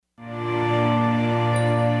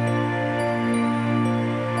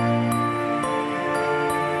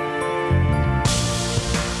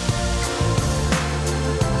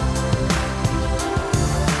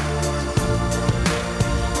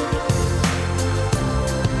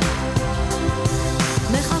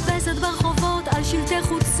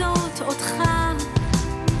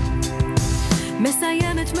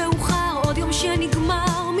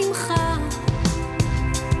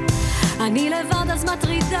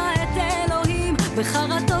מטרידה את אלוהים,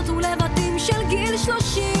 בחרטות ולבטים של גיל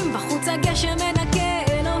 30, בחוץ הגשם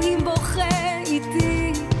מנקה, אלוהים בוכה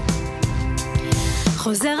איתי.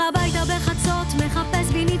 חוזר הביתה בחצות,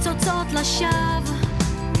 מחפש בי ניצוצות לשווא,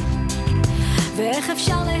 ואיך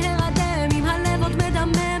אפשר להירדם אם הלב עוד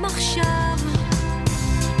מדמם עכשיו.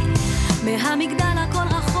 מהמגדל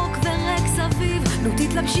הכל רחוק ורק סביב, נו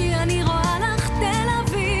תתלבשי אני רואה לך תל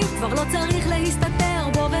אביב, כבר לא צריך להסתתר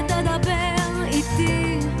בו ותדבר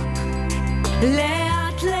איתי.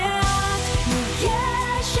 לאט לאט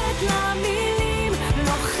ניגשת למילים,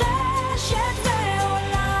 לוחשת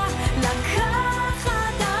ועולה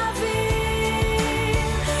לקחת אוויר,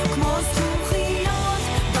 כמו זכוכיות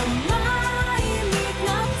במים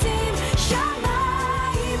מתנפצים,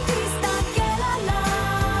 שמיים תסתכל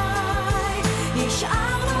עליי,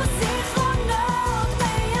 השארנו זיכרונות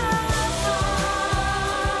ביחד.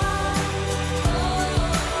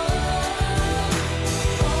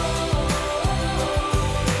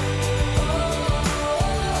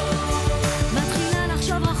 מתחילה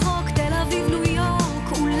לחשוב רחוק, תל אביב, ניו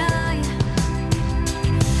יורק, אולי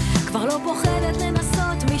כבר לא פוחדת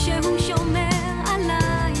לנסות, מישהו שומר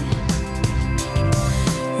עליי,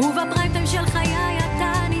 ובפרייטיים של חיי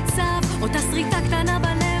אתה ניצב, אותה שריטה קטנה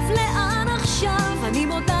בלב, לאן עכשיו? אני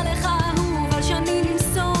מודה לך אהוב, על שנים עם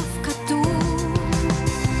סוף כתוב.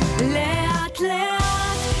 לאט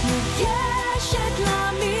לאט ניגשת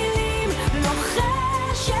למילים,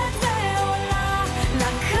 לוחשת ועולה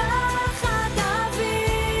לקחת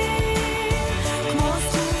אוויר, כמו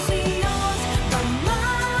זכוכיות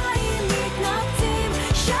במים מתנפצים,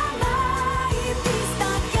 שמיים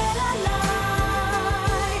תסתכל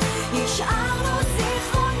עליי, השארנו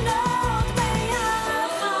זיכרונות ביחד.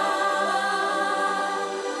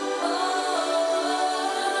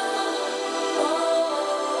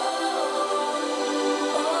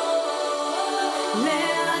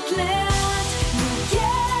 לאט לאט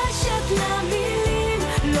ניגשת למילים,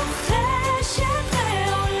 לוחשת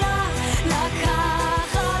ועולה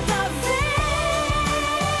לקחת אוויר,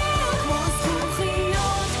 כמו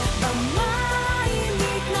זכוכיות במים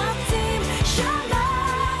מתנפצים,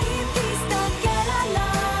 שמיים תסתכל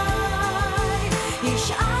עליי,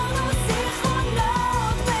 השארנו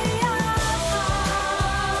זיכרונות ביחד.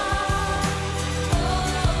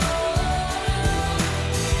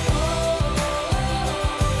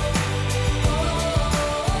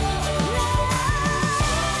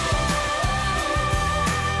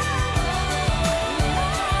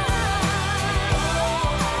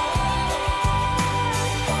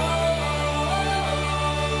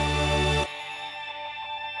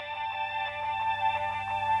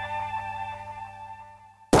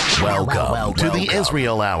 Welcome to the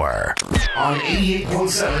Israel Hour on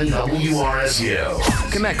 88.7 WRSU.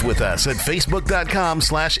 Connect with us at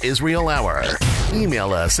facebook.com/Israel Hour. Email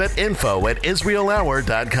us at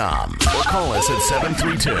info@israelhour.com or call us at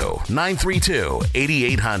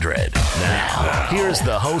 732-932-8800. Now, here's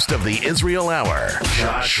the host of the Israel Hour,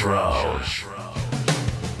 Josh Rowe.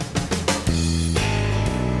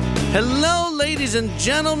 Hello, ladies and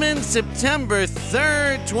gentlemen. September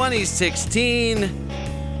 3rd, 2016.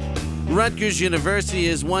 Rutgers University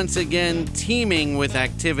is once again teeming with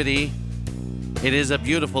activity. It is a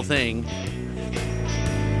beautiful thing.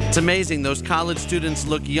 It's amazing. Those college students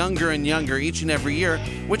look younger and younger each and every year,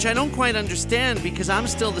 which I don't quite understand because I'm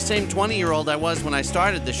still the same 20-year-old I was when I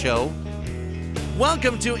started the show.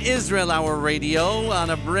 Welcome to Israel Hour Radio on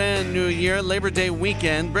a brand new year, Labor Day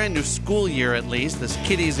weekend, brand new school year at least. The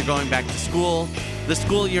kiddies are going back to school. The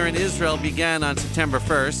school year in Israel began on September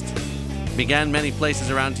 1st. Began many places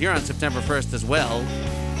around here on September 1st as well.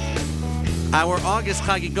 Our August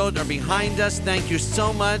Chagigot are behind us. Thank you so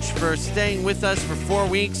much for staying with us for 4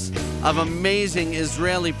 weeks of amazing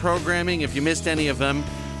Israeli programming. If you missed any of them,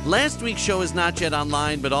 last week's show is not yet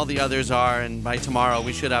online, but all the others are, and by tomorrow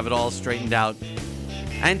we should have it all straightened out.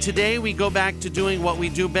 And today we go back to doing what we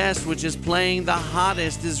do best, which is playing the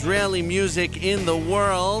hottest Israeli music in the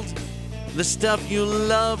world. The stuff you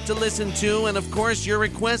love to listen to, and of course your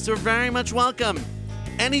requests are very much welcome.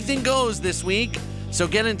 Anything goes this week, so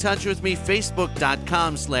get in touch with me,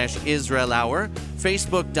 facebook.com/Israel Hour,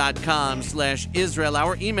 facebook.com/Israel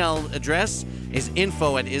Hour. Email address is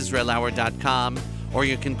info@israelhour.com, or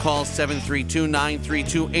you can call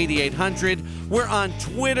 732-932-8800. We're on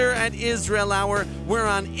Twitter at Israel Hour. We're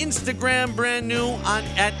on Instagram, brand new,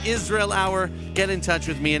 at Israel Hour. Get in touch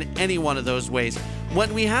with me in any one of those ways.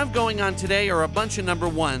 What we have going on today are a bunch of number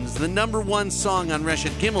ones. The number one song on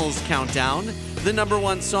Reshet Gimmel's countdown, the number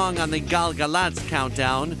one song on the Gal Galatz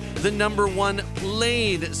countdown, the number one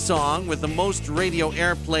played song with the most radio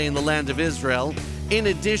airplay in the land of Israel. In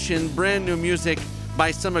addition, brand new music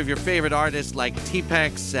by some of your favorite artists like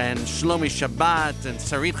T-Pex and Shlomi Shabbat and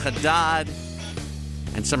Sarit Hadad,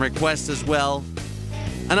 and some requests as well.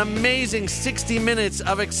 An amazing 60 minutes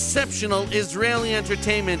of exceptional Israeli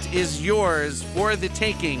entertainment is yours for the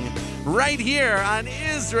taking right here on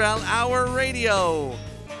Israel Hour Radio.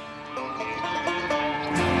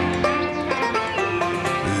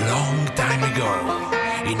 Long time ago,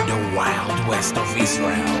 in the wild west of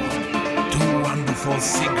Israel, two wonderful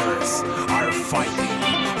singers are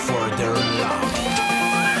fighting for their love.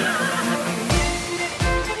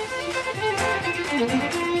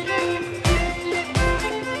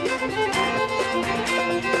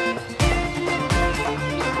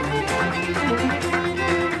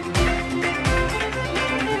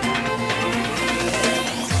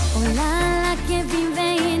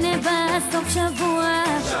 שבוע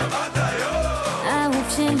שבת היום האהוב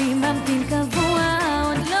שלי ממתין קבוע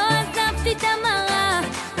עוד לא עזבתי את המראה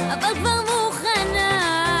אבל כבר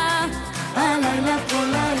מוכנה הלילה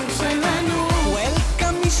כל היום שלנו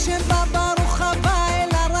וולקאם מי שבא ברוך הבא אל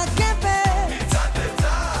הרכבת מצד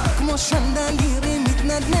לצד כמו שנדלירי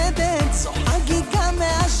מתנדנדת זו חגיגה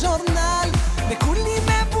מהז'ורנל וכולי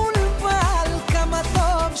מבולבל כמה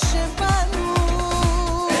טוב שבאנו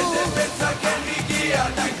איזה בצגן הגיע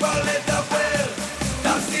די כבר לדבר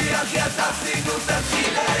אחי התפסידו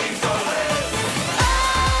תתחיל להתעורר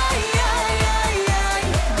איי איי איי איי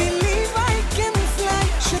believe I can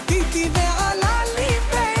fly שתיתי ועלה לי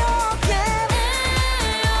ביוקר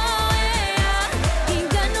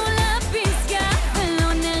הגענו לפסגה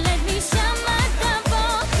ולא נרד משם עד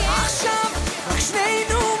הבוקר עכשיו רק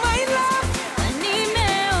שנינו my love אני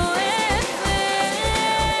מאוהבת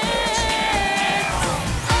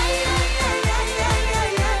איי איי איי איי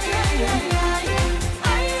איי איי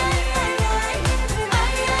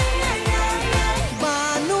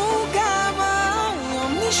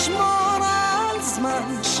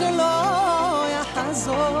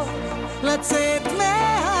לצאת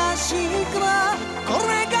מהשגרה כל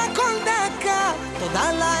רגע כל דקה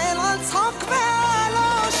תודה לאל על צחוק ועל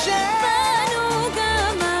אושר באנו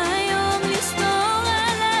גם היום לשמור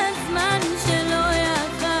על הזמן שלא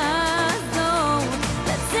יחזור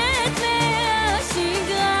לצאת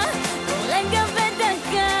מהשגרה כל רגע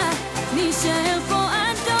ודקה נשאר פה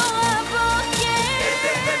עד אור הבוקר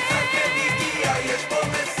איזה בצגן הגיע יש פה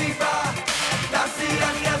מסיבה תעשי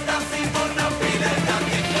אחיה תעשי בוא נפיל את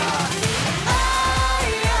התקרה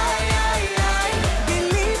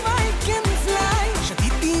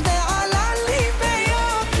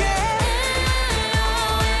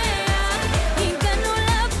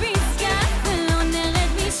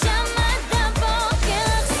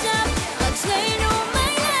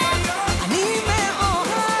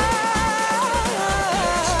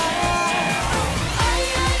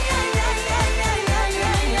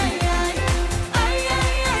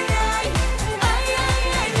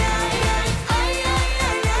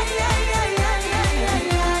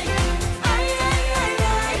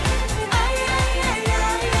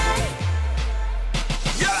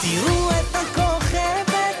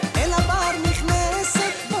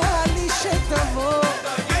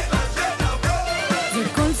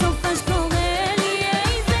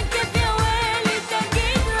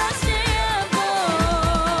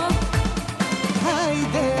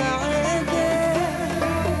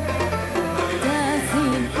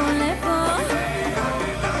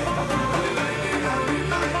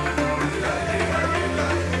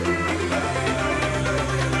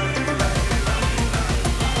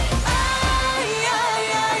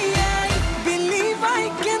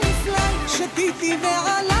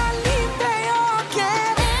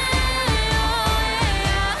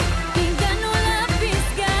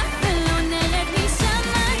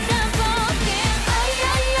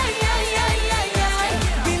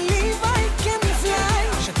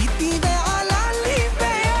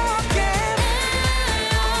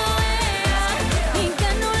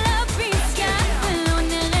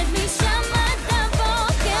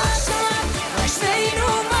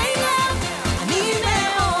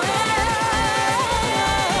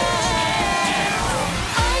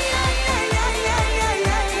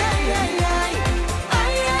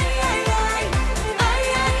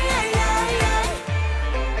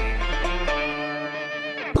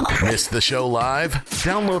Missed the show live?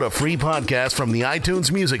 Download a free podcast from the iTunes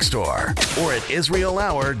Music Store or at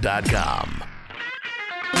IsraelHour.com.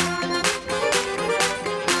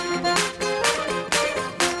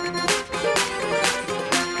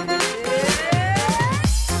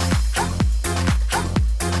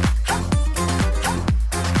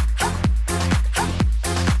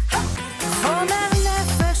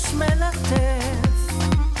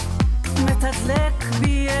 מתדלק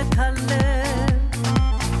בי את הלב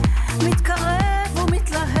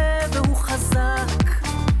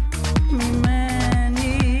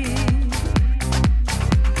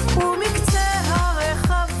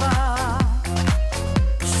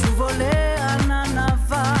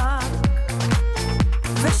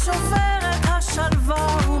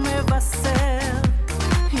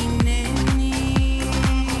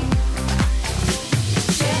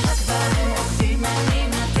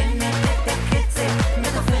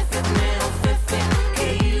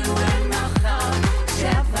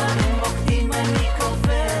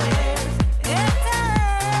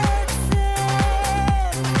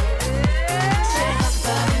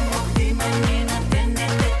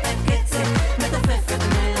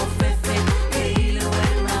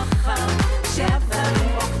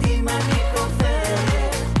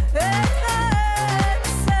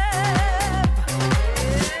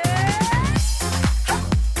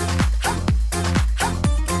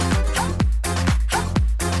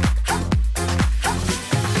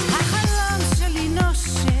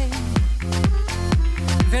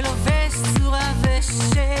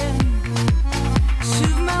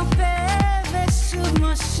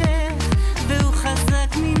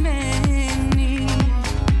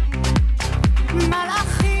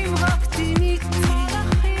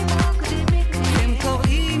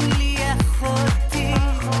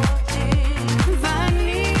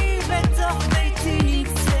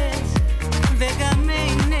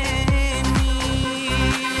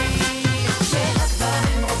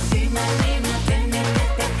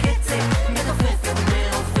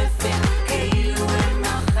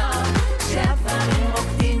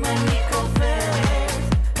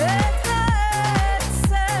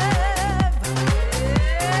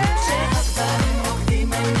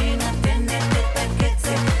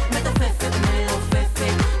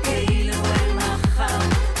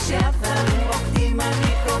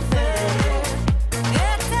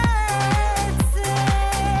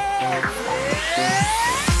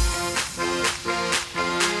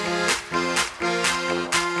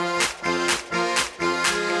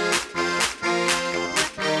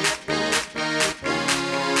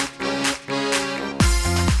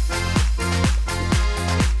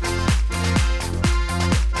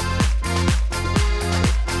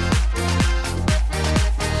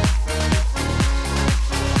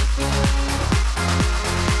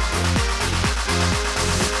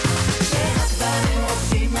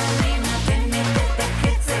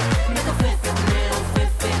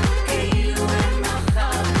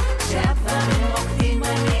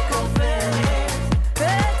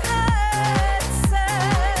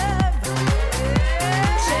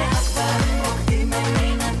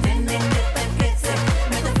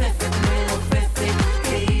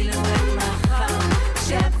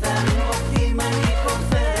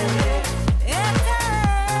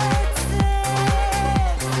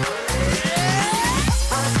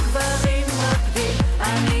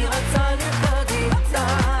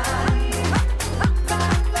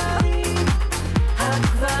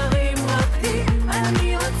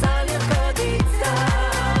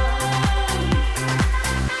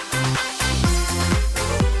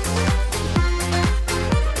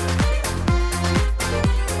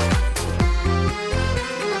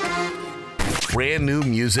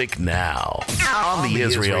music now on the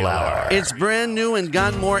Israel Hour. It's brand new and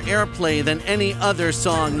got more airplay than any other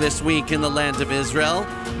song this week in the land of Israel.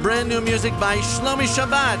 Brand new music by Shlomi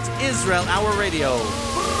Shabbat, Israel Hour Radio.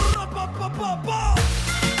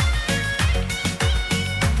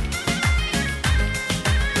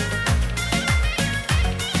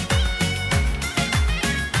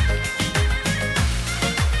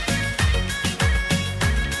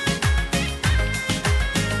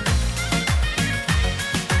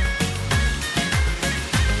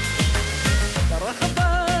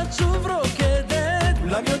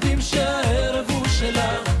 שהערב הוא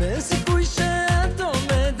שלך, ואין סיכוי שאת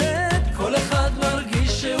עומדת. כל אחד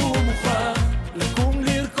מרגיש שהוא מוכרח לקום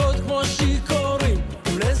לרקוד כמו שיכורים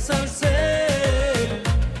ולסלסל.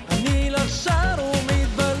 אני לך שר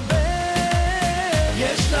ומתבלבל.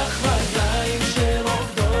 יש לך רגליים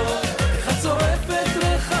שרוקדות, אחד שורפת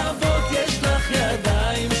רחבות. יש לך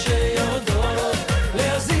ידיים שיודעות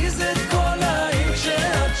להזיז את כל העיר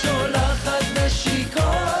כשאת שולחת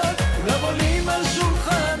נשיקות. כולם עולים על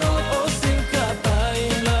שולחן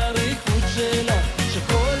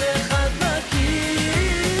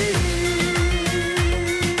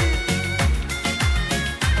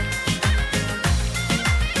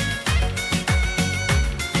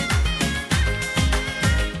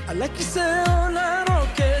לכיסא עולה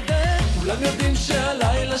רוקדת. כולם יודעים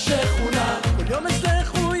שהלילה שכונה, כל יום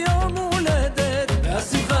אצלך הוא יום הולדת,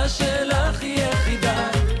 והשמחה שלך היא יחידה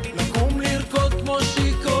לקום לרקוד כמו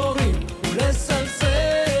שיכורים ולסלסל.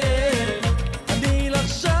 אני לך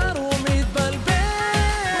שר ומתבלבל.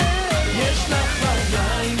 יש לך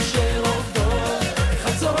רגליים שרוקדות,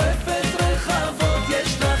 אחד שורפת רחבות.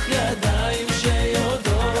 יש לך ידיים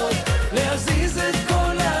שיודעות להזיז את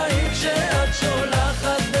כל העיר כשאת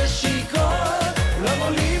שולחת נשיקות. כולם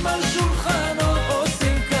עולים על שולחנות,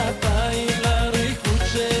 עושים כפיים לריקוד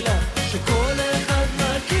שלה שכל אחד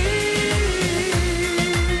מכיר.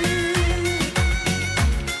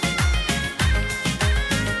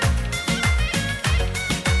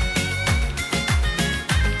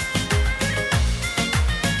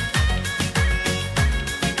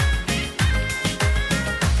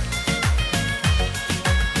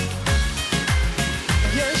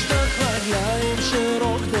 יש לך רגליים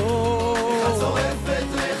שרוקדות, אחד שורפת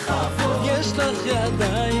רחבות. יש לך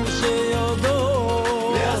ידיים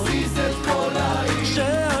שיודעות להזיז את כל העיר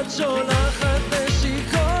כשאת שולחת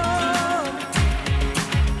נשיקות.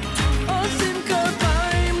 עושים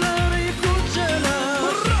כפיים לריקוד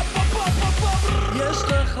שלך. יש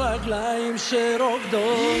לך רגליים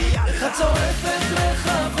שרוקדות, אחד שורפת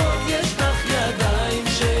רחבות. יש לך ידיים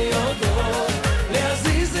שיודעות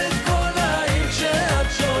להזיז את כל העיר כשאת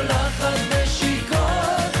שולחת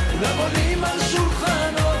נשיקות. כולם עולים על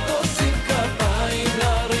שולחנות, עושים כפיים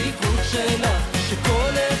לריקוד שלך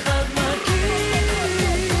שכל אחד מכיר.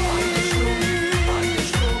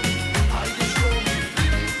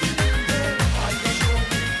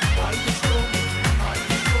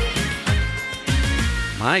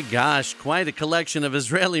 My gosh, quite a collection of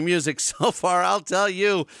Israeli music so far, I'll tell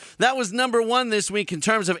you. That was number one this week in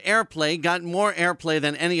terms of airplay. Got more airplay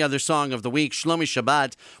than any other song of the week. Shlomi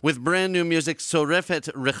Shabbat with brand new music,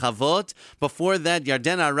 Sorefet Rechavot. Before that,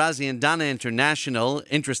 Yardena Arazi and Dana International.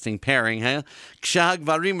 Interesting pairing, huh? Kshah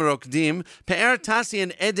Gvarim Rokdim. Pe'er Tasi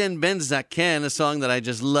and Eden Ben Zaken, a song that I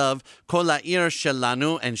just love. Kol Ha'ir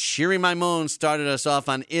Shelanu. And Shiri Maimon started us off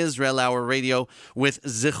on Israel Hour Radio with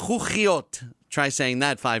Zechuchiot. Try saying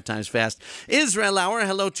that 5 times fast. Israel Hour,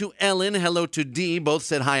 hello to Ellen, hello to Dee. Both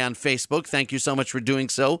said hi on Facebook. Thank you so much for doing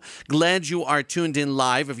so. Glad you are tuned in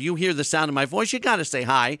live. If you hear the sound of my voice, you got to say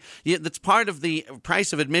hi. That's part of the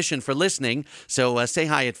price of admission for listening. So say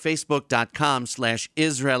hi at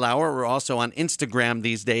facebook.com/Israel Hour. We're also on Instagram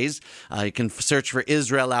these days. You can search for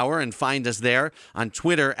Israel Hour and find us there. On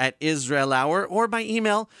Twitter at Israel Hour or by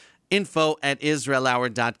email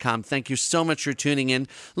info@israelhour.com. Thank you so much for tuning in.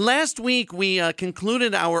 Last week, we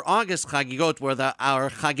concluded our August Chagigot with our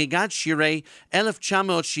Chagigat Shirei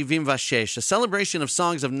 1976, a celebration of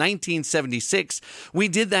songs of 1976. We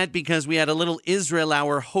did that because we had a little Israel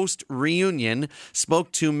Hour host reunion, spoke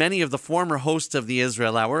to many of the former hosts of the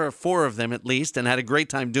Israel Hour, 4 of them at least, and had a great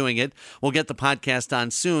time doing it. We'll get the podcast on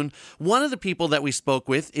soon. One of the people that we spoke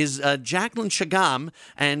with is Jacqueline Shagam,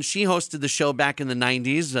 and she hosted the show back in the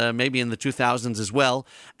 90s, maybe in the 2000s as well.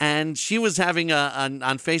 And she was having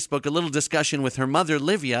on Facebook a little discussion with her mother,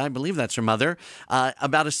 Livia, I believe that's her mother,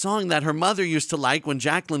 about a song that her mother used to like when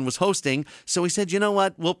Jacqueline was hosting. So we said, you know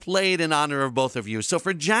what, we'll play it in honor of both of you. So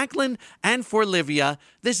for Jacqueline and for Livia,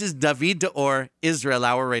 this is David Deor, Israel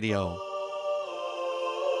Hour Radio.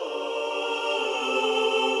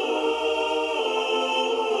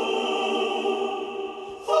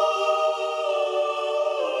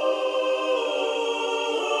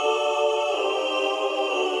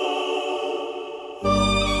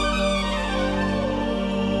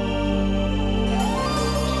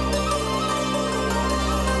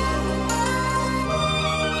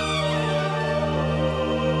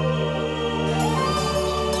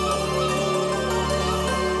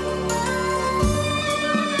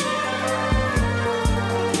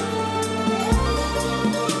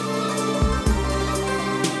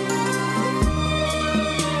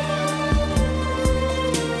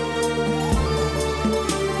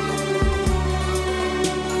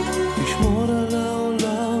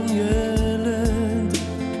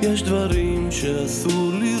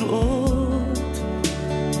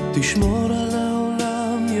 תשמור על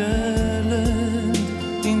העולם ילד,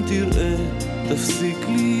 אם תראה תפסיק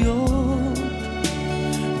להיות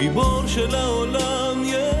גיבור של העולם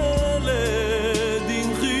ילד,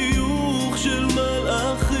 עם חיוך של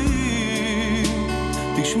מלאכים.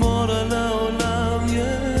 תשמור על העולם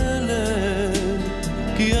ילד,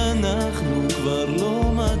 כי אנחנו כבר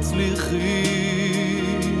לא מצליחים.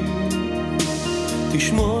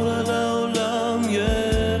 תשמור על העולם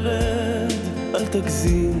ילד, אל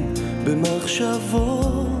תגזים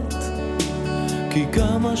במחשבות, כי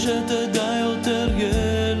כמה שתדע יותר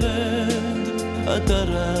ילד, אתה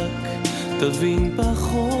רק תבין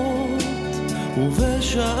פחות.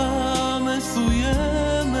 ובשעה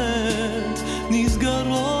מסוימת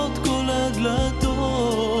נסגרות כל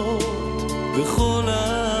הדלתות, וכל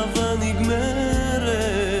אהבה נגמרת,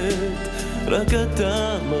 רק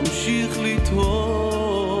אתה ממשיך לתהות.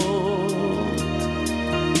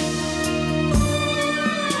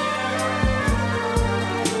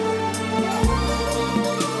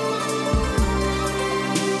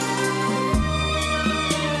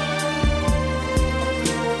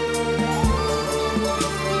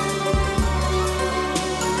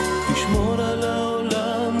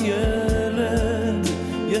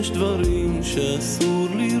 יש דברים שאסור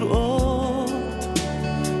לראות.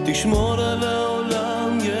 תשמור על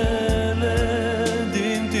העולם ילד,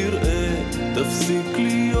 אם תראה תפסיק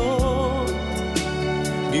להיות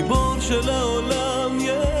גיבור של העולם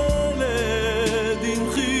ילד,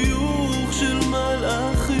 עם חיוך של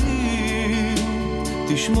מלאכים.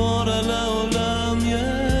 תשמור על העולם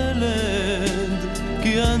ילד,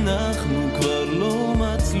 כי אנחנו כבר לא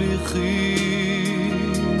מצליחים.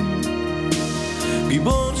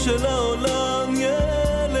 גיבור של העולם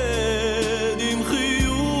ילד, עם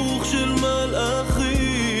חיוך של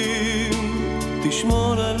מלאכים.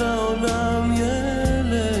 תשמור על העולם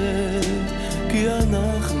ילד, כי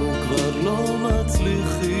אנחנו כבר לא מצליחים.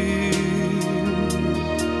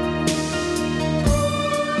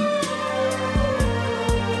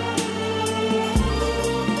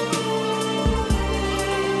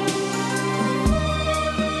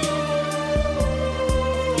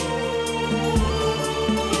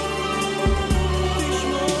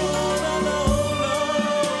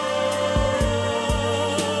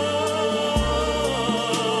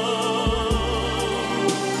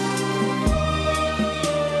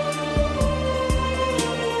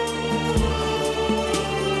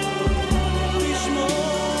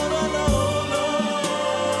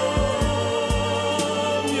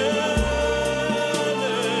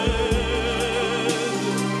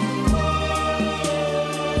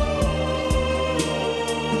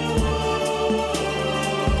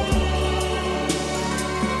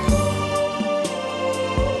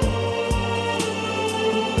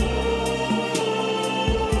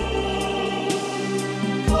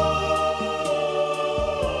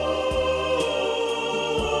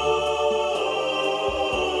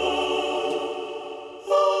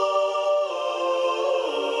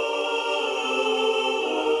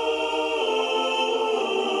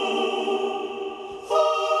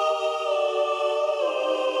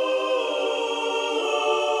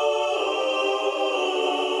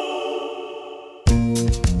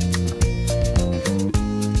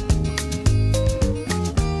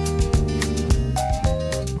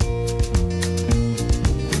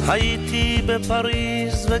 הייתי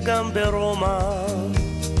בפריז וגם ברומא,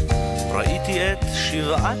 ראיתי את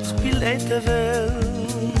שבעת פלאי תבל,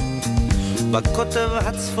 בקוטב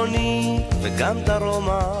הצפוני וגם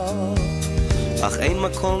דרומה, אך אין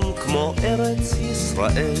מקום כמו ארץ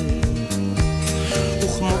ישראל.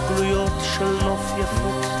 וכמו גלויות של נוף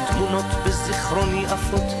יפות, תמונות בזיכרוני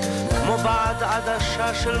עפות, כמו בעד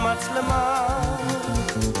עדשה של מצלמה,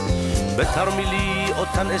 בתרמילי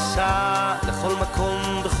אותן אסע לכל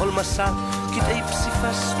מקום בכל מסע, קטעי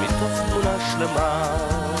פסיפס מתוך תמונה שלמה.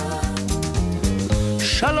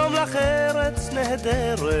 שלום לך ארץ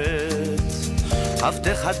נהדרת,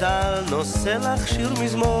 עבדך הדל נושא לך שיר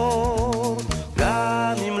מזמור,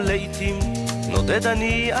 גם אם לעתים נודד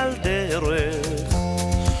אני על דרך,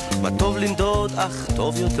 מה טוב לנדוד אך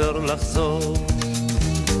טוב יותר לחזור.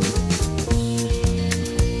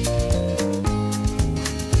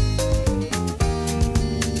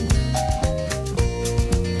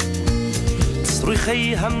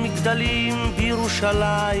 צריכי המגדלים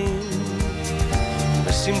בירושלים,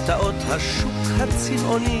 בסמטאות השוק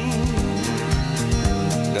הצבעוני,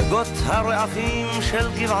 גגות הרעפים של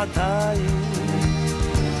גבעתיים,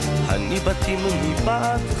 הניבטים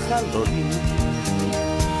מבעד חלוני.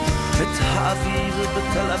 את האביב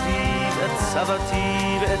בתל אביב, את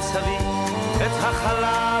סבתי ואת סבי, את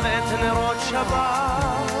החלה ואת נרות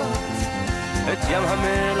שבת, את ים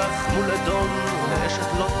המלח מול אדום, ואשת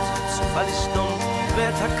לוט צופה לסדום,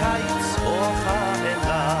 ואת הקיץ אוחה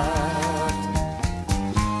אליו.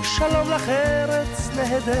 שלום לך ארץ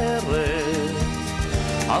נהדרת,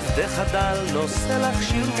 עבדך דל נושא לך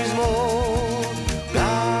שיר מזמור,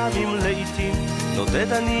 גם אם לעתים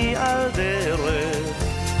נודד אני על דרך,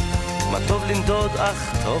 מה טוב לנדוד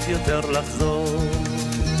אך טוב יותר לחזור.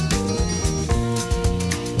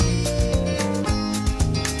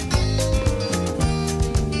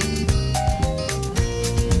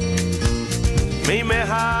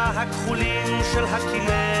 מימיה הכחולים של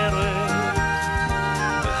הכנרת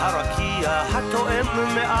והרקיע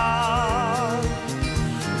התואם מעט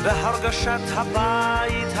והרגשת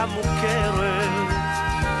הבית המוכרת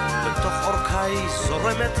בתוך אורכי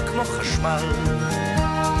זורמת כמו חשמל,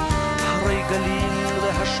 הרי גליל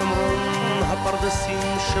והשומרון,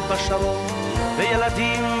 הפרדסים שבשרון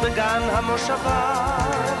וילדים בגן המושבה,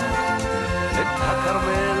 את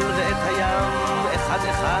הכרמל ואת הים אחד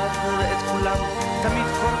אחד ואת כולם תמיד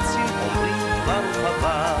קורצים אומרים ברוך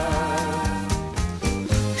הבא.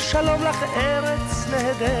 שלום לך ארץ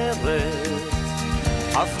נהדרת,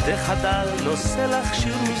 עבדך דל נושא לך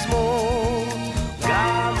שיר מזמור,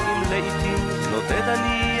 גם אם לעתים נודד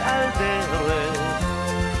אני על דרך,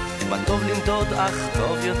 מה טוב לנדוד אך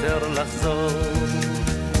טוב יותר לחזור.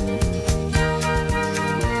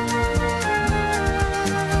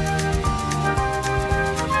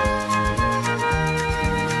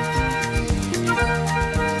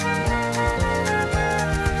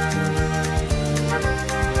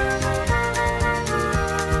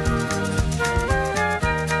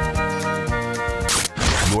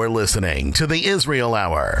 You're listening to the Israel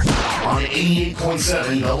Hour on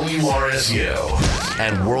 88.7 WRSU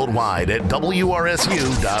and worldwide at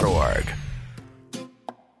WRSU.org.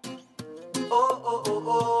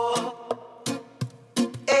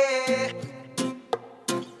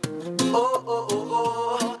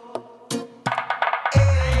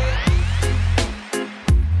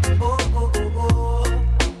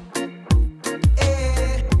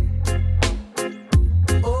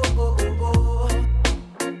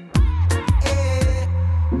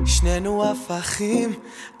 שנינו הפכים,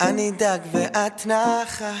 אני דג ואת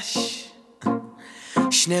נחש,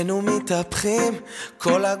 שנינו מתהפכים,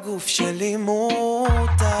 כל הגוף שלי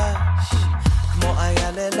מותש, כמו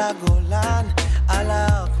אייל אל הגולן, על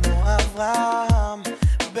ההר כמו אברהם,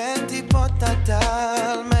 בין טיפות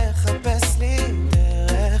הטל מחפש לי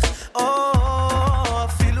דרך,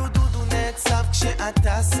 אפילו דודו נעצב כשאת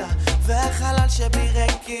טסה, והחלל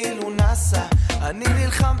שבירק כאילו נסה, אני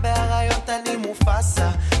נלחם בהריות, אני מופסה,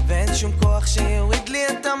 ואין שום כוח שיוריד לי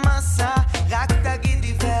את המסה, רק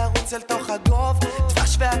תגידי וערוץ אל תוך הגוב,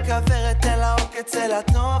 דבש והכברת אל העוקץ אל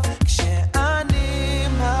הטוב, כשאני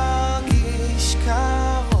מרגיש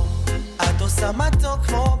קרוב, את עושה מתוק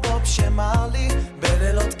כמו בוב שמר לי,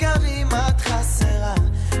 בלילות קרים את חסרה,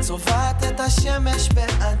 צובעת את השמש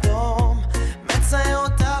באדום, מצייר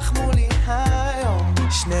אותך מולי היום,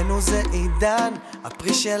 שנינו זה עידן,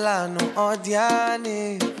 הפרי שלנו עוד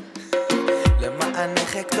יניב,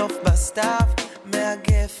 למענך אכתוב בסתיו,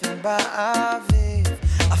 מהגפן באביב,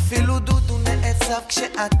 אפילו דודו נעצב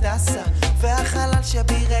כשאת טסה, והחלל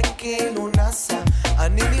שבירק כאילו נסה,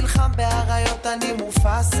 אני נלחם בהריות, אני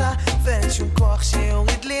מופסה, ואין שום כוח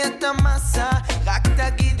שיוריד לי את המסה, רק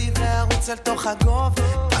תגידי וערוץ אל תוך הגוב,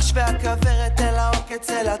 פש והכברת אל העוקץ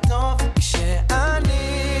אל הטוב, כשאני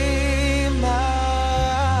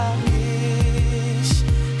מרגיש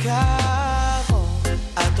קרוב,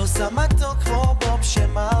 את עושה מתוק כמו בוב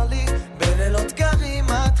שמר לי, בלילות קרים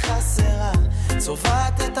את חסרה,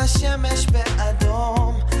 צובעת את השמש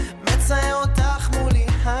באדום, מצייר אותך מולי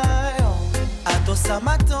היום, את עושה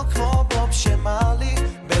מתוק כמו בוב שמר לי,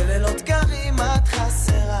 בלילות קרים את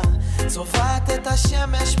חסרה, צובעת את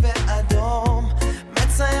השמש באדום,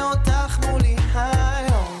 מצייר אותך מולי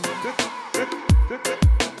היום.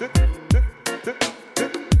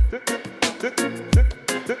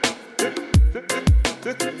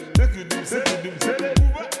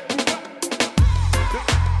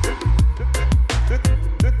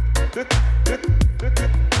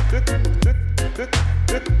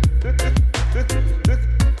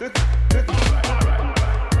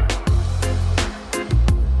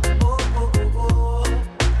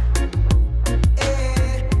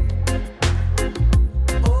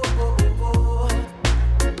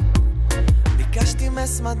 ביקשתי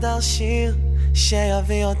מסמדר שיר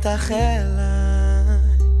שיביא אותך אליי,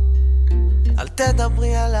 אל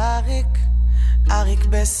תדברי על אריק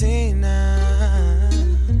בסיני,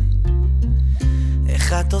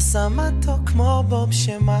 איך את עושה מתוק כמו בוב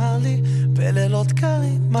שמר לי, בלילות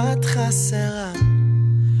קרים את חסרה,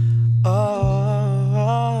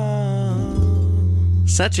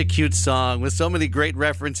 Such a cute song with so many great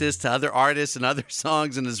references to other artists and other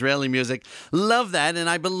songs in Israeli music. Love that. And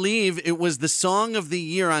I believe it was the song of the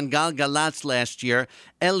year on Gal Galatz last year,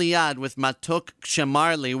 Eliad with Matok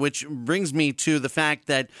Shemarli, which brings me to the fact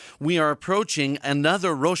that we are approaching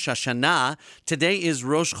another Rosh Hashanah. Today is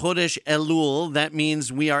Rosh Chodesh Elul. That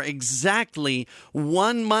means we are exactly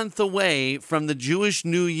 1 month away from the Jewish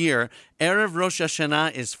New Year. Erev Rosh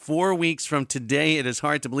Hashanah is 4 weeks from today. It is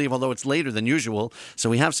hard to believe, although it's later than usual,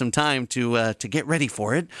 so we have some time to get ready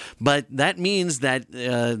for it. But that means that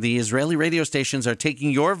the Israeli radio stations are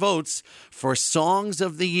taking your votes for Songs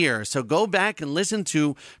of the Year. So go back and listen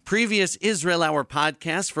to previous Israel Hour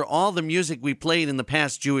podcasts for all the music we played in the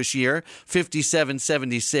past Jewish year,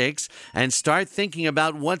 5776, and start thinking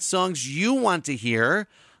about what songs you want to hear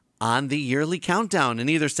on the yearly countdown, and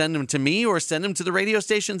either send them to me or send them to the radio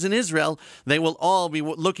stations in Israel. They will all be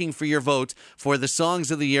looking for your vote for the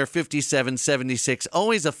Songs of the Year 5776.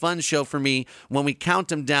 Always a fun show for me when we count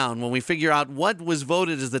them down, when we figure out what was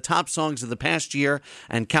voted as the top songs of the past year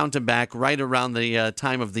and count them back right around the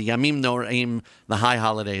time of the Yamim Noraim, the high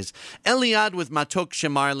holidays. Eliad with Matok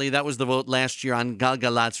Shemarli, that was the vote last year on Gal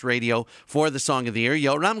Galatz Radio for the Song of the Year.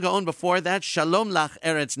 Yoram Gaon before that, Shalom Lach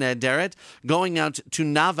Eretz Nehederet, going out to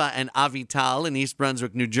Nava and Avital in East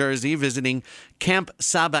Brunswick, New Jersey, visiting Camp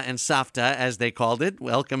Saba and Safta, as they called it.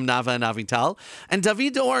 Welcome, Nava and Avital. And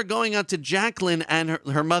David Or going out to Jacqueline and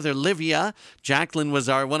her mother, Livia. Jacqueline was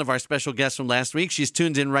one of our special guests from last week. She's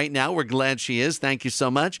tuned in right now. We're glad she is. Thank you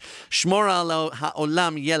so much. Shmor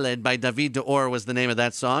Ha'olam Yeled by David Or was the name of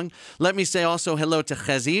that song. Let me say also hello to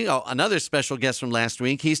Chezi, another special guest from last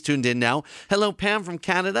week. He's tuned in now. Hello, Pam from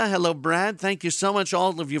Canada. Hello, Brad. Thank you so much,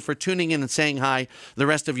 all of you, for tuning in and saying hi. The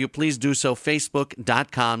rest of you, please do so.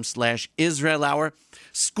 Facebook.com/Israel Hour.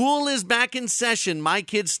 School is back in session. My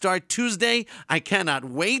kids start Tuesday. I cannot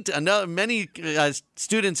wait. Many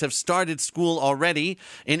students have started school already.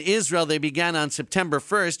 In Israel, they began on September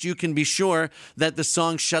 1st. You can be sure that the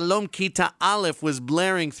song Shalom Kita Aleph was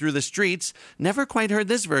blaring through the streets. Never quite heard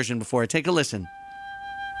this version before. Take a listen.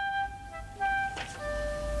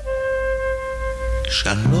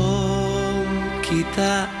 Shalom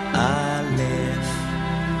Kita Aleph,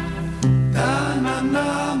 Dana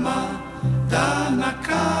nama, Dana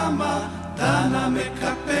kama, Dana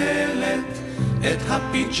מקפלת את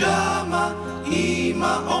הפיג'מה,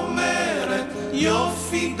 אמא אומרת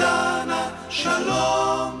יופי דנה,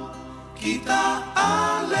 שלום כיתה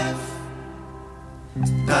א',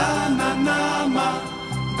 דנה נמה,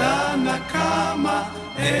 דנה קמה,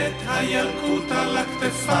 את הילקוט על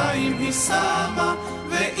הכתפיים היא שמה,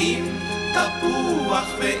 ועם תפוח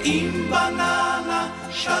ועם בננה,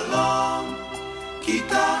 שלום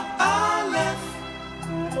כיתה א',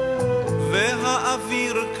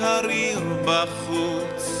 והאוויר קריר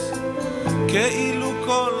בחוץ, כאילו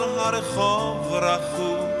כל הרחוב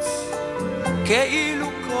רחוץ, כאילו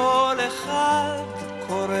כל אחד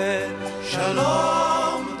קורא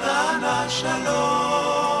שלום דנה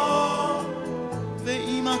שלום,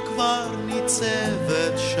 ואמא כבר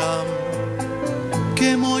ניצבת שם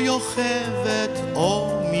כמו יוכבת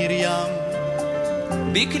או מרים,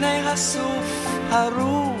 בקני הסוף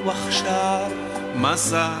הרוח שר,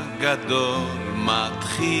 מסע גדול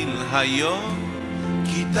מתחיל היום,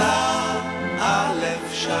 כיתה א'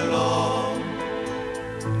 שלום,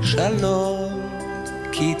 שלום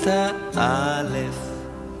כיתה א',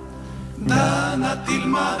 דנה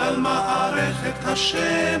תלמד על מערכת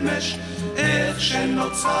השמש, איך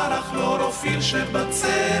שנוצר הכלורופיל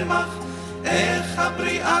שבצמח, איך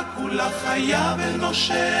הבריאה כולה חיה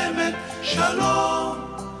ונושמת, שלום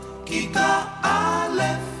כיתה א',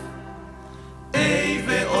 A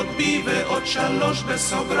ועוד B ועוד 3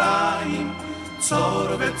 בסוגריים, צור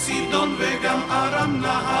וצידון וגם ארם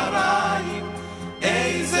נהריים,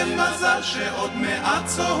 איזה מזל שעוד מעט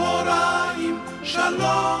צהריים,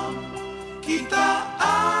 שלום כיתה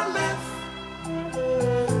א',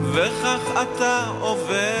 וכך אתה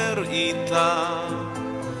עובר איתה,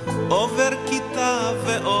 עובר כיתה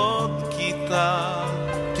ועוד כיתה,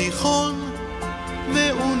 תיכון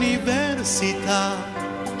ואוניברסיטה,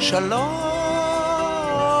 שלום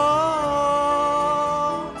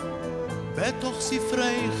בתוך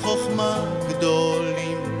ספרי חוכמה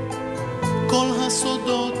גדולים, כל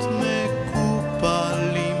הסודות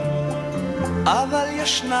מקופלים, אבל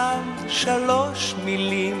ישנם 3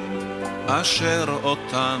 מילים אשר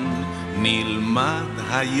אותן נלמד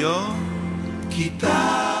היום,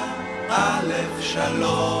 כיתה א'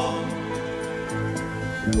 שלום,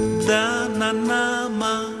 דנה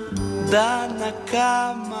נמה, דנה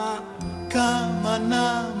קמה, קמה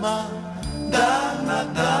נמה, דנה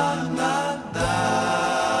דנה דנה,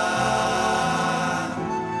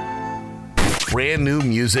 brand new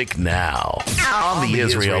music now on the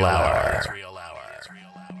Israel Hour.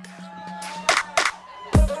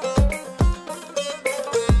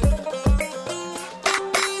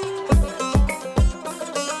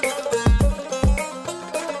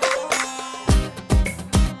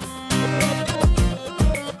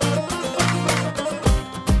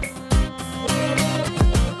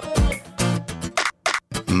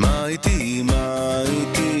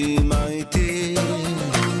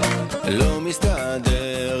 לא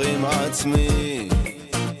מסתדר עם עצמי.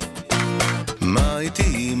 מה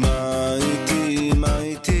איתי, מה איתי, מה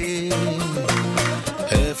איתי,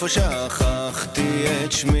 איפה שכחתי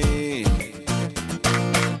את שמי.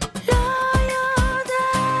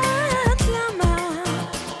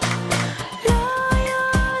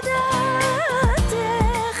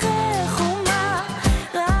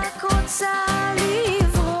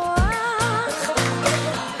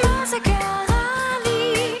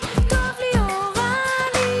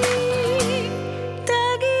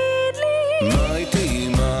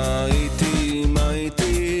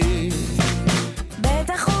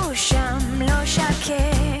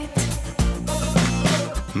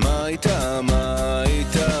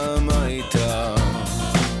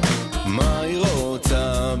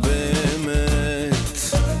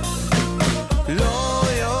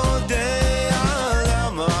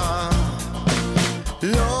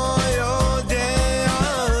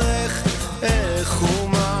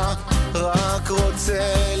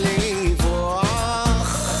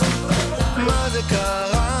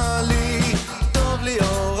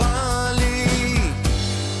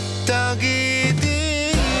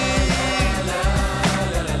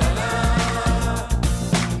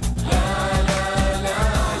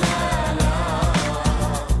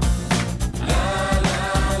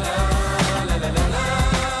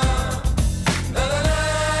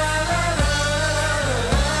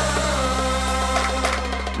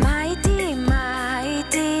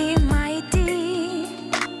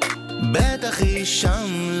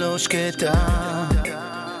 שקטה.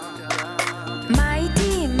 מה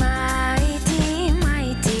איתי, מה איתי, מה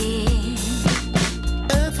איתי,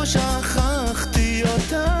 איפה שכחתי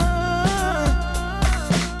אותה.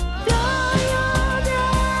 לא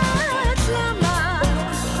יודעת למה,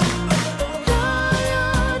 לא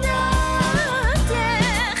יודעת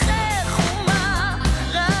איך ומה,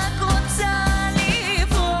 רק רוצה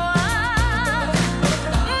לברוח.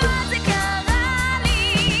 מה זה קרה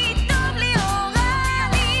לי, טוב לי או רע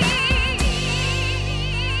לי.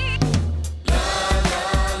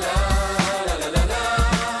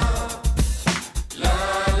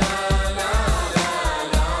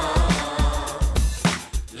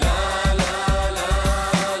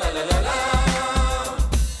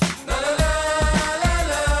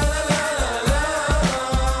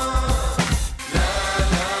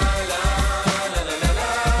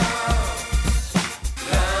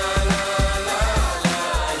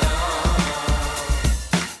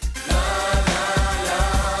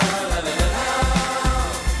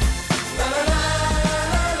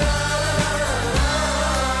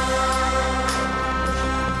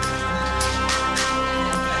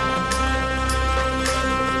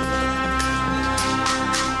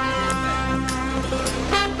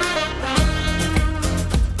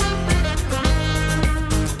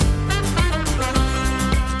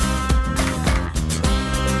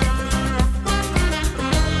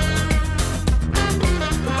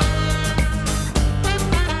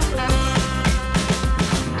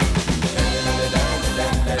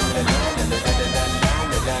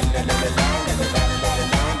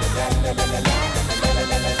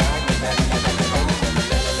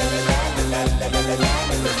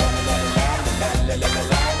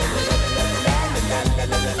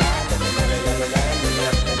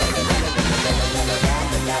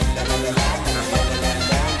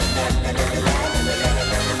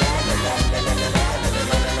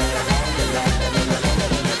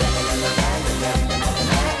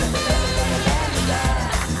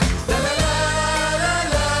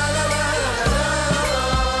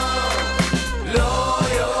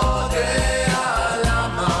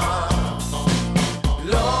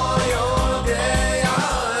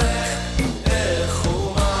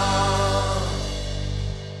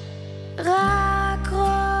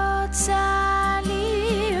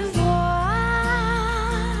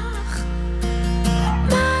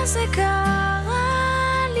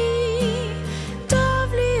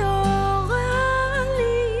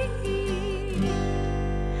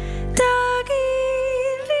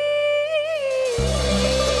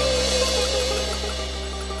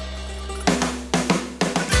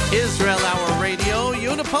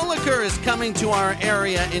 Pulliker is coming to our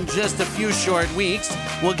area in just a few short weeks.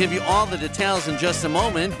 We'll give you all the details in just a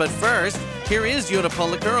moment, but first, here is Yehuda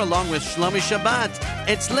Pulliker along with Shlomi Shabbat.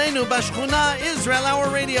 Etzlenu Bashchuna, Israel Hour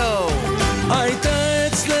Radio. הייתה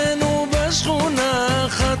אצלנו בשכונה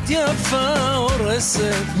אחת יפה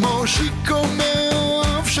הורסת מושיקו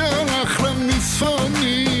מאוהב שלח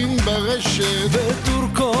למספונים ברשת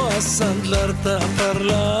וטורקו הסנדלר תפר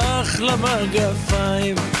לך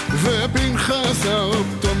למגפיים ופנחס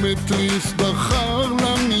האופטומטריסט בחר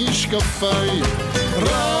למשקפיים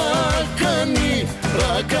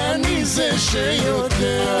רק אני זה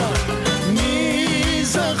שיודע מי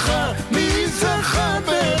זכה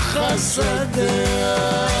בחסדיה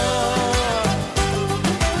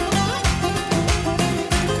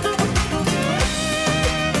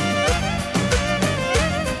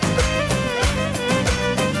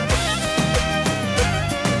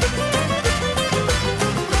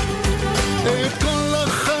את כל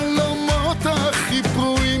החלומות הכי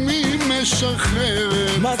פרועים היא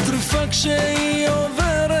משחררת מטריפה כשהיא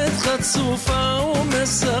עוברת חצופה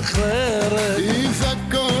ומסחררת היא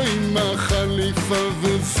זקו עם החליפה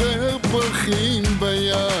וזר פרחים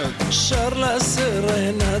ביד שר לה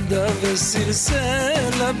סרנדה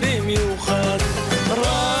וסלסלה במיוחד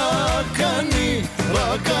רק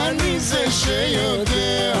אני זה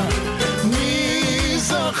שיודע מי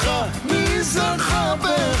זכה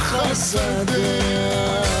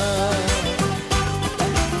בחסדיה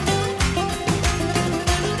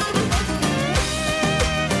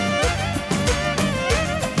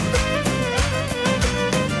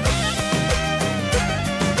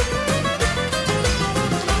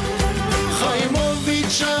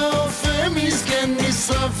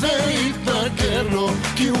והתנגר לו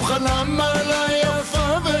כי הוא חלם על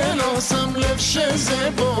היפה ולא שם לב שזה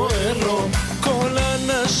בוער לו כל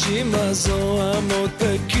הנשים הזוהמות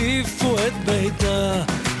הקיפו את ביתה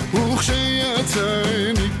וכשיצא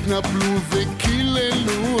הן התנפלו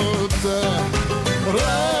וקיללו אותה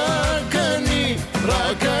רק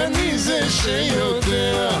אני זה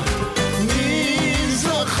שיודע מי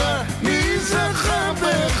זכה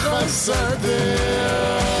בחסדיה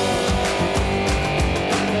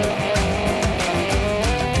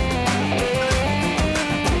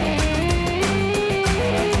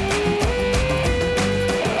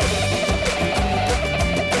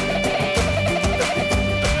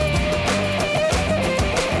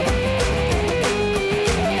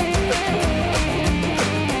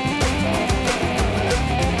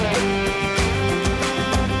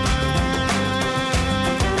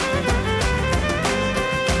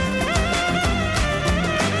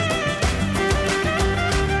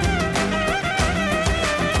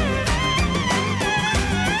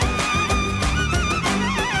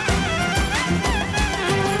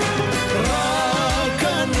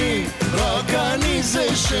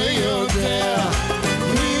שיודע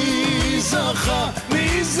מי זכה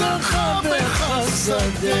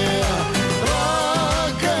בחסדיה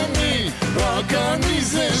רק אני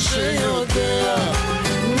זה שיודע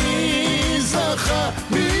מי זכה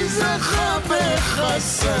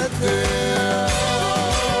בחסדיה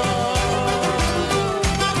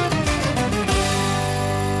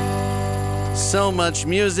So much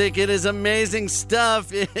music. It is amazing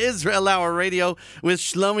stuff. Israel Hour Radio with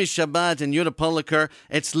Shlomi Shabbat and Yehuda Pulliker.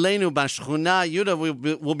 Etzlenu Bashchuna. Yehuda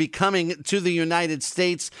will be coming to the United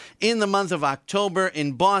States in the month of October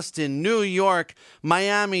in Boston, New York,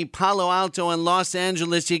 Miami, Palo Alto, and Los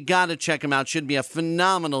Angeles. You got to check him out. Should be a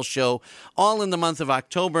phenomenal show. All in the month of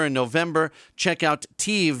October and November. Check out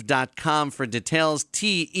teev.com for details.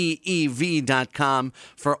 TEEV.com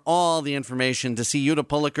for all the information to see Yehuda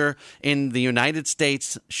Pulliker in the United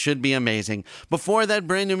States. Should be amazing. Before that,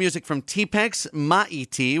 brand new music from T-Pex,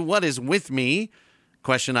 Ma'iti, What Is With Me?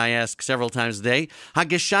 Question I ask several times a day.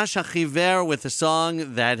 Hageshash HaChiver with a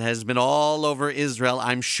song that has been all over Israel,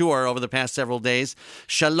 I'm sure, over the past several days.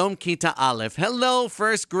 Shalom Kita Aleph. Hello,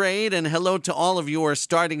 first grade, and hello to all of you who are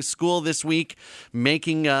starting school this week.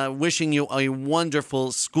 Wishing you a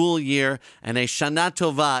wonderful school year and a Shana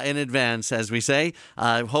Tova in advance, as we say.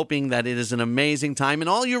 Hoping that it is an amazing time. And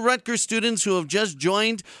all you Rutgers students who have just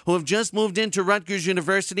joined, who have just moved into Rutgers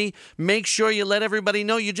University, make sure you let everybody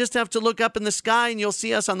know. You just have to look up in the sky and you'll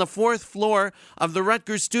see us on the 4th floor of the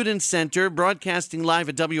Rutgers Student Center, broadcasting live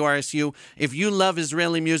at WRSU. If you love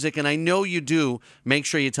Israeli music, and I know you do, make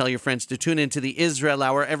sure you tell your friends to tune into the Israel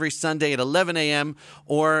Hour every Sunday at 11 a.m.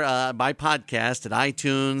 or by podcast at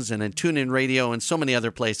iTunes and at TuneIn Radio and so many other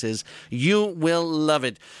places. You will love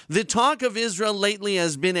it. The talk of Israel lately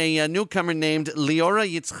has been a newcomer named Liora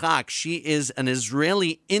Yitzchak. She is an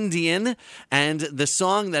Israeli Indian, and the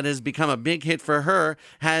song that has become a big hit for her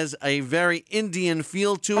has a very Indian American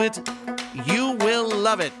feel to it. You will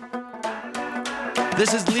love it.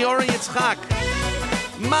 This is Liori Yitzchak.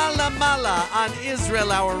 Mala Mala on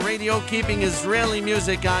Israel Hour Radio, keeping Israeli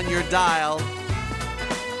music on your dial.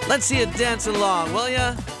 Let's see it dance along, will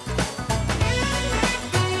ya?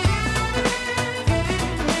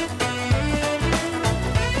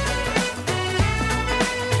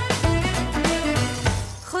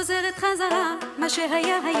 חוזרת חזרה, מה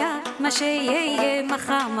שהיה היה, מה שיהיה יהיה,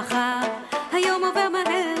 מחר מחר. היום עובר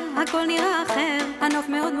מהר, הכל נראה אחר, הנוף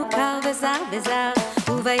מאוד מוכר וזר בזר,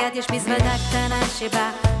 וביד יש מזוודה קטנה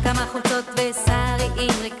שבה כמה חולצות ושרי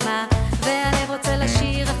עם רקמה, והלב רוצה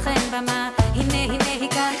לשיר אתכם במה, הנה הנה היא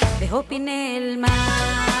כאן, והופ היא נעלמה.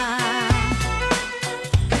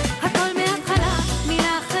 הכל מההתחלה,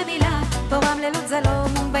 מילה אחרי מילה, תורם לילות זה לא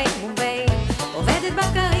מומבי מומבי, עובדת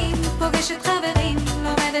בקרים, פוגשת חברים,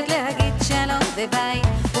 לומדת להגיד שלום וביי,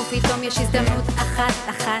 ופתאום יש הזדמנות אחת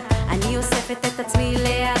אחת, אני אוספת את עצמי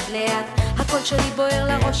לאט לאט, הקול שלי בוער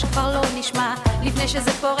לראש כבר לא נשמע, לפני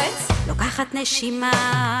שזה פורץ לוקחת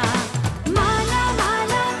נשימה. מעלה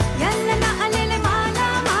מעלה יאללה נעלה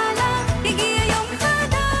למעלה מעלה, הגיע יום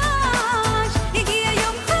חדש, הגיע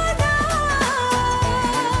יום חדש.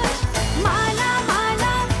 מעלה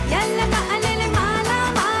מעלה יאללה נעלה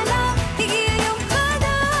למעלה מעלה, הגיע יום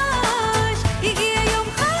חדש, הגיע יום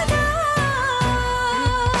חדש.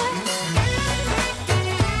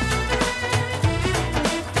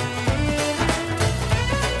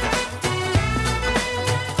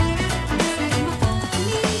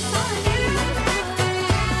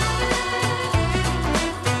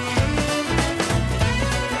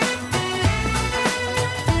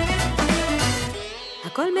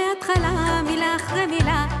 הכל מההתחלה, מילה אחרי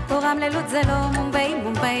מילה, תורם לילות זה לא מומבי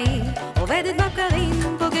מומבי, עובדת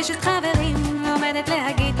בקרים, פוגשת חברים, לומדת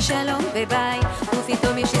להגיד שלום וביי,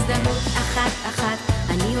 ופתאום יש הזדמנות אחת אחת,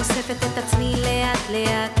 אני אוספת את עצמי לאט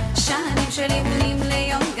לאט, שנים של אימונים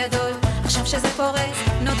ליום גדול, עכשיו שזה פורץ,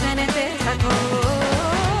 נותנת את הכל.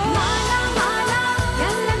 מעלה מעלה,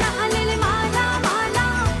 יאללה נעלה למעלה מעלה,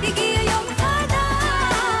 הגיע יום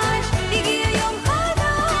חדש, הגיע יום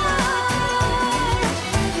חדש.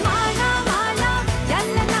 מעלה מעלה,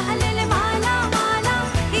 יאללה נעלה למעלה מעלה,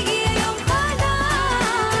 הגיע יום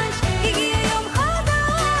חדש, הגיע יום חדש.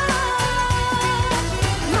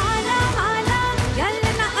 מעלה מעלה,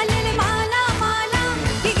 יאללה נעלה למעלה מעלה,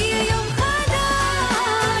 הגיע יום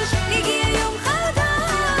חדש, הגיע יום חדש.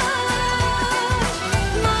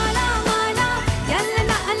 מעלה מעלה, יאללה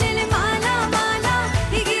נעלה למעלה מעלה,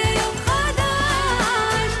 הגיע יום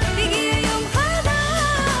חדש, הגיע יום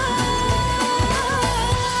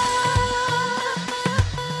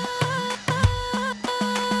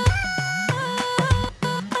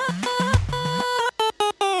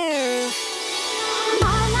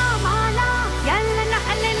מעלה מעלה, יאללה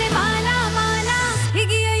נעלה למעלה מעלה,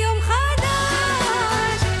 הגיע יום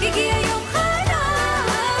חדש, הגיע יום חדש.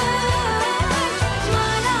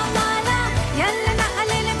 מעלה מעלה, יאללה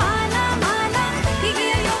נעלה למעלה מעלה,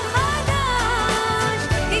 הגיע יום חדש,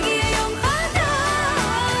 הגיע יום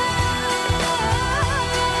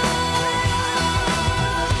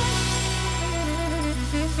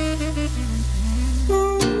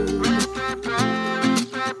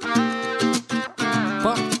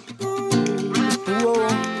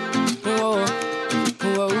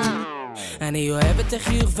אני אוהב את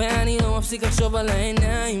החיוך ואני לא מפסיק לחשוב על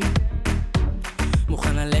העיניים,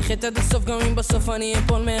 מוכן ללכת עד הסוף גם אם בסוף אני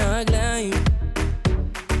אפול מהרגליים.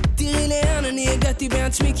 תראי לאן אני הגעתי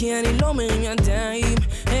בעצמי כי אני לא מרים ידיים,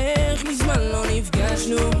 איך מזמן לא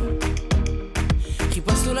נפגשנו,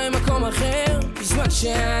 חיפשנו להם מקום אחר בזמן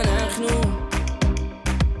שאנחנו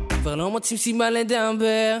כבר לא מוצאים סיבה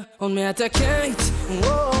לדבר. עוד מעט הקיץ,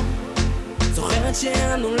 זוכרת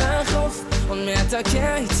שהרנו לחוף, עוד מעט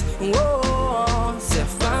הקיץ, זה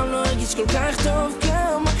אף פעם לא הרגיש כל כך טוב,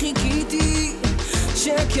 כמה חיכיתי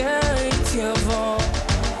שהקיץ יבוא,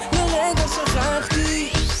 לרגע שכחתי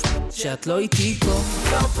שאת לא איתי פה.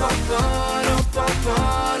 לא פה פה, לא פה פה,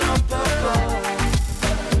 לא פה פה,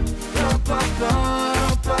 לא פה פה,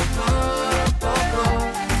 לא פה פה, לא פה פה.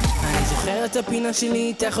 אני זוכר את הפינה שלי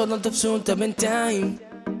איתך, עוד לא תפסו אותה בינתיים,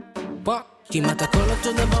 כמעט הכל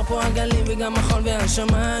אותו דבר פה, הגלים וגם החול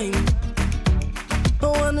והשמיים,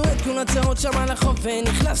 הורדנו את כל הצרות שם על החוף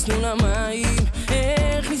ונכנסנו למים,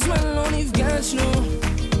 איך מזמן לא נפגשנו,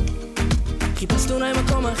 חיפשנו להם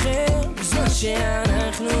מקום אחר בזמן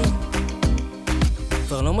שאנחנו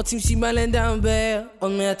כבר לא מוצאים סיבה לדבר.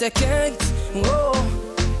 עוד מעט הקיץ,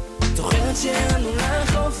 זוכרת שהרנו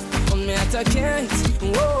לחוף, עוד מעט הקיץ,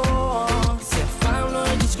 זה אף פעם לא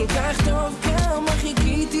הרגיש כל כך טוב, כמה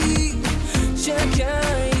חיכיתי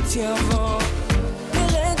שהקיץ יבוא,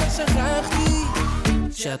 לרגע שכחתי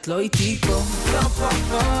שאת לא איתי פה. לא פה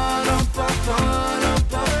פה, לא פה פה, לא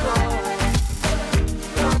פה פה,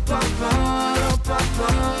 לא פה פה, לא פה פה,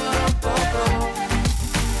 לא פה פה.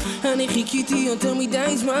 אני חיכיתי יותר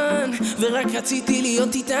מדי זמן ורק רציתי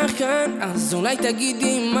להיות איתך כאן, אז אולי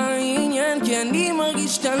תגידי מה העניין, כי אני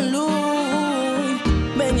מרגיש תלוי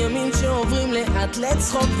בין ימים שעוברים לאט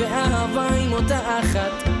לצחוק ואהבה עם אותה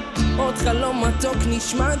אחת, עוד חלום מתוק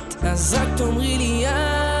נשמט, אז רק תאמרי לי את.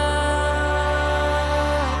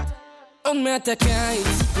 עוד מעט הקיץ,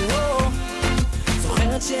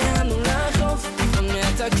 זוכרת שענו לחוף, עוד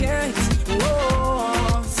מעט הקיץ,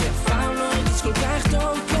 זה אף פעם לא הרגיש כל כך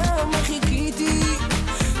טוב, כמה חיכיתי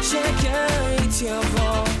שהקיץ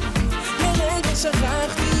יבוא, לרגע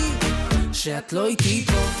שכחתי שאת לא איתי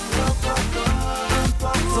פה.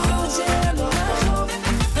 זוכרת שענו לחוף,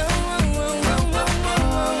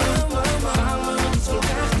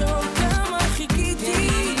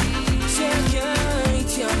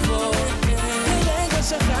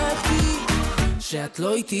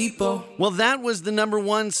 Well, that was the number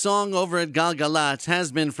one song over at Galgalatz,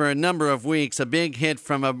 has been for a number of weeks, a big hit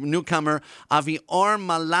from a newcomer, Avior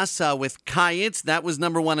Malasa with Kayitz. That was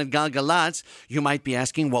number one at Galgalatz. You might be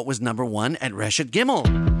asking what was number one at Reshet Gimel.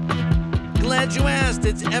 Glad you asked.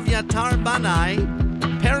 It's Evyatar Banai,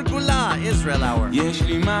 Pergula, Israel Hour. יש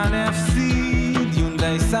לי מה להפסיד,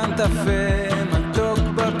 יונדאי סנטה פה, מתוק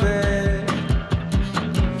בפה,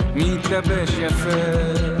 מתלבש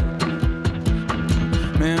יפה,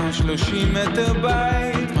 130 מטר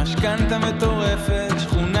בית, משכנתה מטורפת,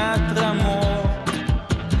 שכונת רמות,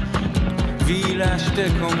 וילה שתי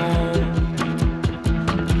קומות,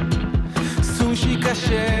 סושי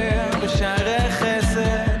כשר בשערי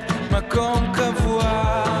חסד, מקום קבוע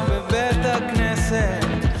בבית הכנסת,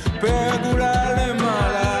 פרגולה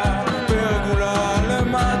למעלה, פרגולה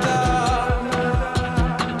למטה.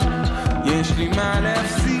 יש לי מה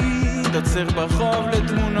להפסיד, עוצר ברחוב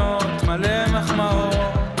לתמונות, מלא מחמאות,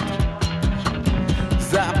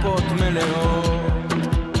 זפות מלאות,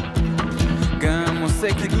 גם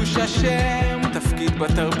עושה קידוש השם, תפקיד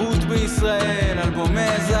בתרבות בישראל,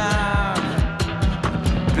 אלבומי זהב,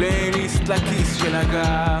 פלייליסט לכיס של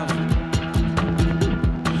הגב.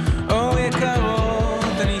 אור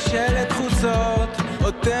יקרות, אני שלט חוצות,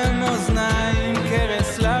 אותם אוזניים,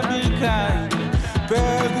 קרס לברכיים,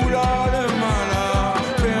 פרגולה למעלה,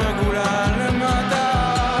 פרגולה למטה.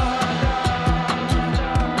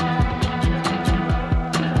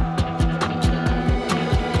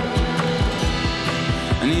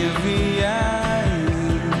 אני אביא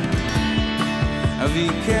יין, אביא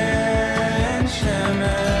קרן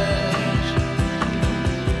שמש,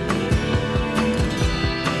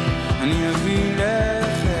 אני אביא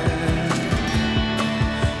לחם,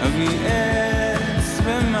 אביא עץ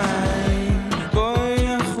ומים,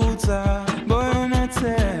 בואי החוצה, בואי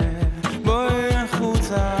נצא, בואי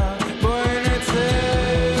החוצה, בואי נצא.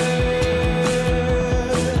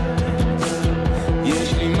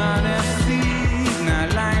 יש לי מה להפסיד,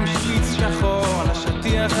 נעליים שפיץ שחור, על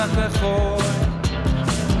השטיח הכחול,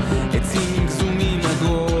 עצים גזומים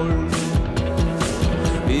עגול,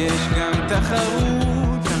 ויש גם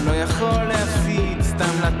תחרות, אני לא יכול להפסיד,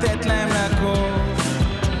 סתם לתת להם להכל,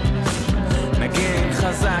 נגן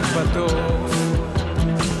חזק בטוב,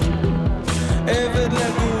 עבד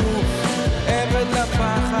לגוף, עבד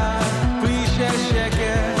לפחד, פרי של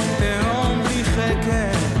שקר, תהום בלי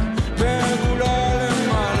חקר, פרגולה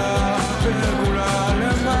למעלה, פרגולה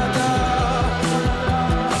למטה.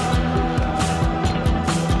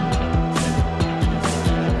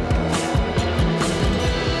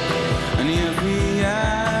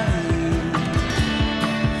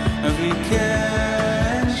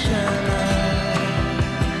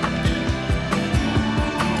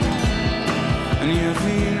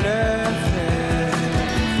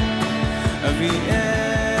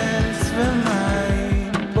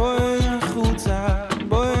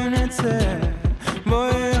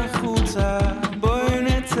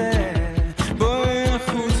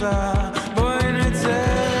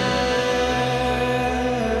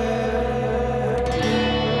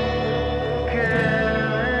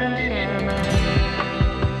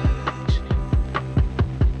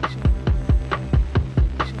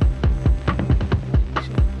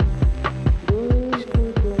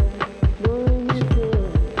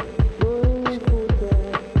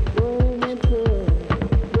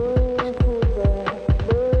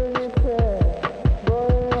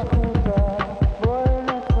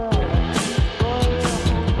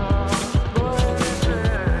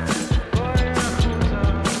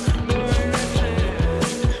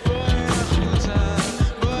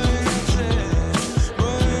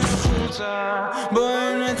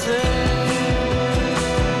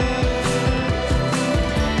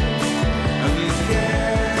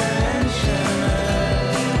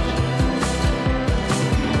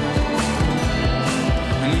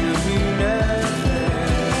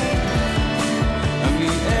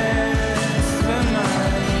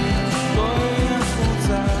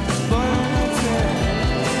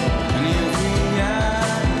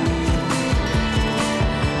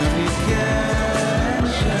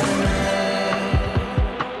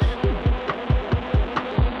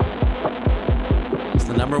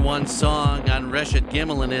 one song on Reshet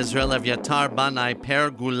Gimel in Israel, Evyatar Banai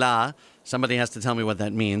Pergula. Somebody has to tell me what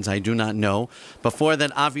that means. I do not know. Before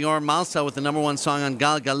that, Avior Malsa with the number one song on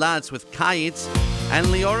Gal Galatz with Kayitz. And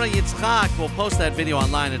Liora Yitzchak will post that video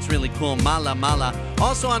online. It's really cool. Mala Mala.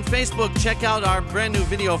 Also on Facebook, check out our brand new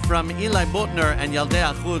video from Eli Butner and Yaldei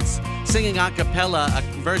Achutz singing a cappella a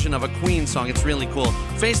version of a Queen song. It's really cool.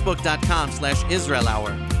 Facebook.com/Israel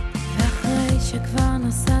Hour. ואחרי שכבר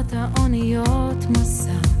נסעת אוניות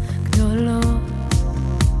מסע גדולות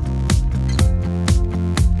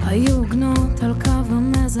היו גנות על קו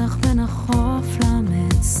המזח בין החוף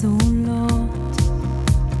למצולות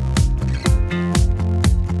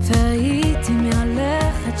והייתי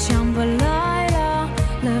מהלכת שם בלילה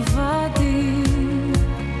לבדי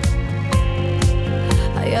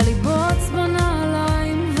היה לי בוץ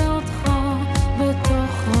בנעליים ואותך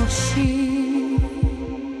בתוך ראשי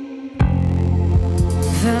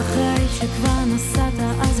ואחרי שכבר נסעת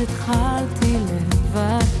אז התחלתי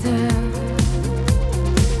לוותר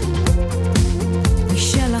מי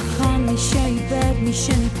שלחם, מי שאיבד, מי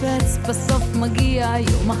שניפץ בסוף מגיע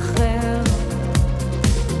יום אחר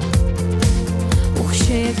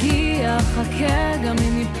וכשיגיע חכה גם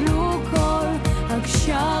אם יפלו כל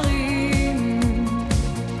הגשרים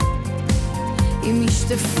אם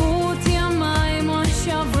ישטפו אותי המים או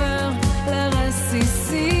אשבר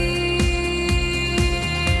לרסיסים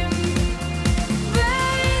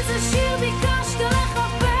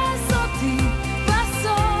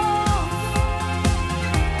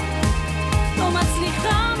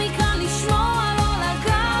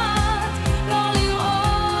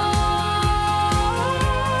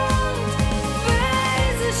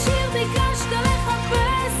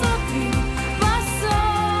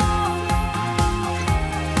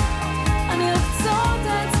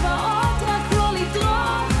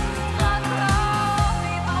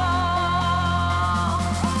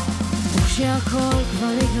שהכל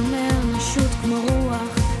כבר ייגמר נשוט כמו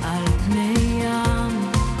רוח על פני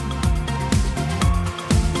ים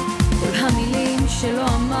כל המילים שלא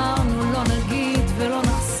אמרנו לא נגיד ולא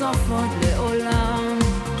נחשוף עוד לעולם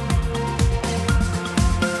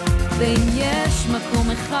ואם יש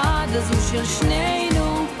מקום אחד אז הוא של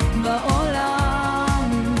שנינו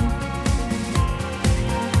בעולם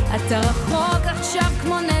אתה רחוק עכשיו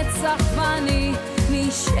כמו נצח ואני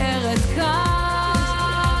נשארת כאן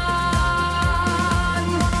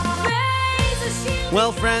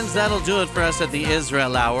Well, friends, that'll do it for us at the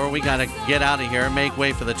Israel Hour. We got to get out of here and make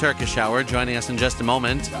way for the Turkish Hour, joining us in just a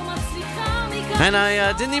moment. And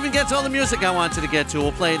I didn't even get to all the music I wanted to get to.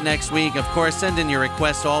 We'll play it next week. Of course, send in your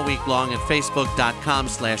requests all week long at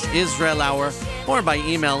facebook.com/Israel Hour or by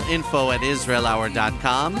email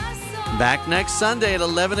info@israelhour.com. Back next Sunday at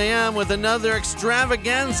 11 a.m. with another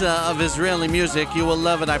extravaganza of Israeli music. You will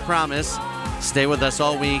love it, I promise. Stay with us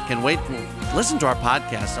all week and listen to our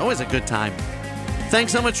podcast. Always a good time.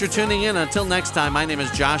 Thanks so much for tuning in. Until next time, my name is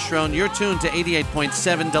Josh Rohn. You're tuned to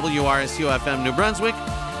 88.7 WRSU FM New Brunswick.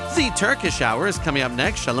 The Turkish Hour is coming up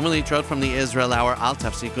next. Shalom Alitrot from the Israel Hour. Al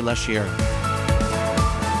Tafsiku Lashir.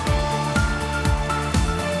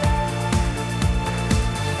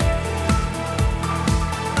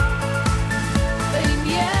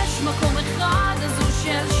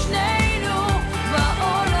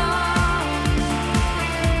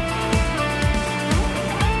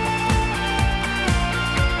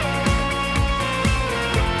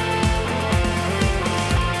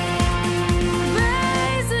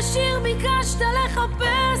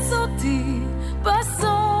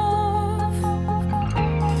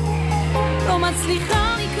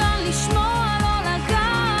 מצליחה מכאן לשמוע